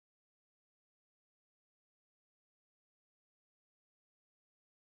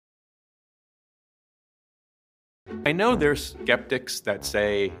I know there's skeptics that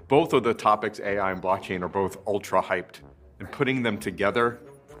say both of the topics, AI and blockchain, are both ultra hyped, and putting them together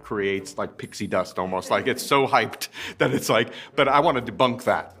creates like pixie dust almost. Like it's so hyped that it's like, but I want to debunk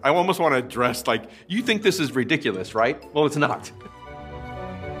that. I almost want to address like, you think this is ridiculous, right? Well, it's not.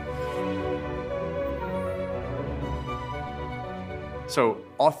 So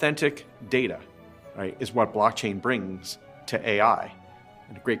authentic data, right, is what blockchain brings to AI.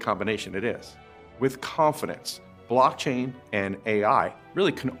 And a great combination it is. With confidence, blockchain and AI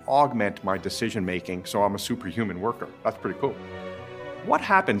really can augment my decision making so I'm a superhuman worker. That's pretty cool. What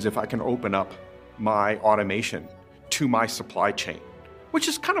happens if I can open up my automation to my supply chain, which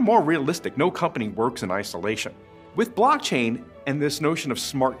is kind of more realistic? No company works in isolation. With blockchain and this notion of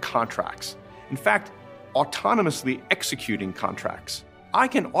smart contracts, in fact, autonomously executing contracts, I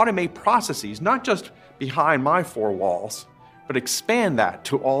can automate processes not just behind my four walls, but expand that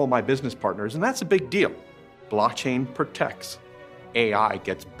to all of my business partners, and that's a big deal. Blockchain protects. AI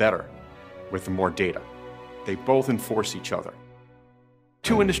gets better with more data. They both enforce each other.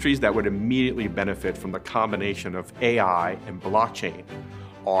 Two industries that would immediately benefit from the combination of AI and blockchain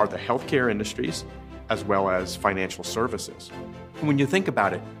are the healthcare industries as well as financial services. And when you think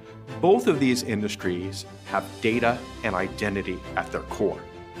about it, both of these industries have data and identity at their core.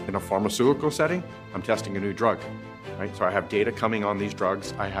 In a pharmaceutical setting, I'm testing a new drug, right? So I have data coming on these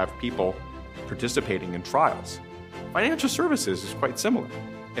drugs. I have people participating in trials. Financial services is quite similar.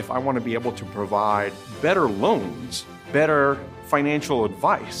 If I want to be able to provide better loans, better financial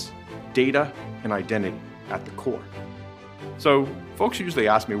advice, data and identity at the core. So folks usually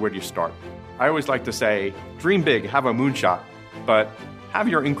ask me, where do you start? I always like to say, dream big, have a moonshot, but have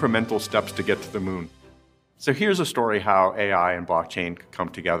your incremental steps to get to the moon. So here's a story how AI and blockchain could come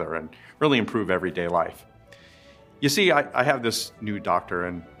together and really improve everyday life. You see, I have this new doctor,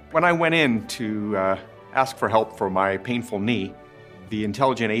 and when I went in to ask for help for my painful knee, the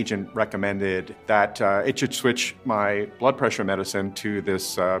intelligent agent recommended that it should switch my blood pressure medicine to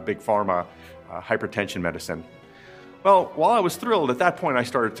this big pharma hypertension medicine. Well, while I was thrilled, at that point I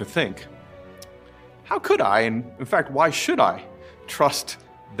started to think, how could I, and in fact, why should I trust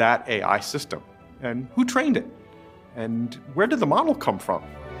that AI system? And who trained it? And where did the model come from?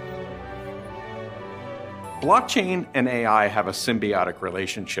 Blockchain and AI have a symbiotic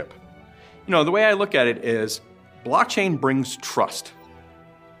relationship. You know, the way I look at it is blockchain brings trust.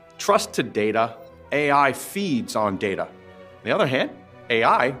 Trust to data, AI feeds on data. On the other hand,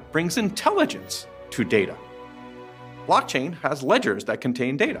 AI brings intelligence to data. Blockchain has ledgers that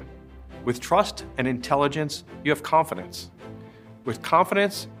contain data. With trust and intelligence, you have confidence. With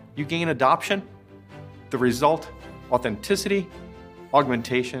confidence, you gain adoption. The result, authenticity,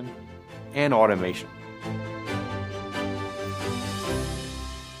 augmentation, and automation.